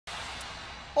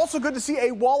Also good to see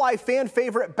a Walleye fan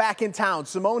favorite back in town.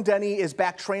 Simon Denis is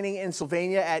back training in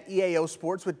Sylvania at EAO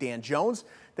Sports with Dan Jones.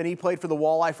 Then he played for the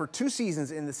Walleye for 2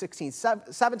 seasons in the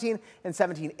 16-17 and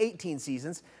 17-18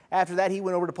 seasons. After that, he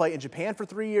went over to play in Japan for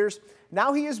 3 years.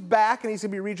 Now he is back, and he's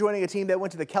going to be rejoining a team that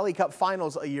went to the Kelly Cup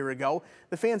Finals a year ago.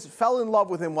 The fans fell in love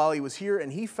with him while he was here,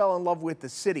 and he fell in love with the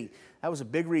city. That was a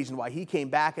big reason why he came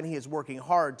back, and he is working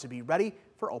hard to be ready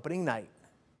for opening night.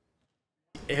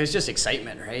 It was just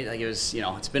excitement, right? Like it was,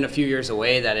 it's been a few years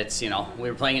away that it's, we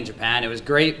were playing in Japan. It was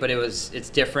great, but it's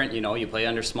different. You play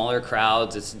under smaller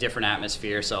crowds. It's a different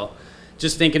atmosphere. So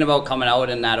just thinking about coming out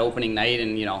in that opening night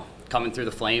and, coming through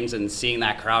the flames and seeing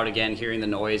that crowd again, hearing the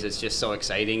noise, it's just so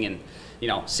exciting. And,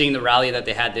 seeing the rally that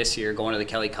they had this year going to the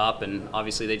Kelly Cup, and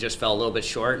obviously they just fell a little bit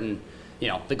short, and,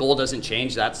 the goal doesn't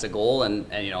change. That's the goal. And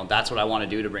that's what I want to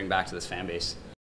do to bring back to this fan base.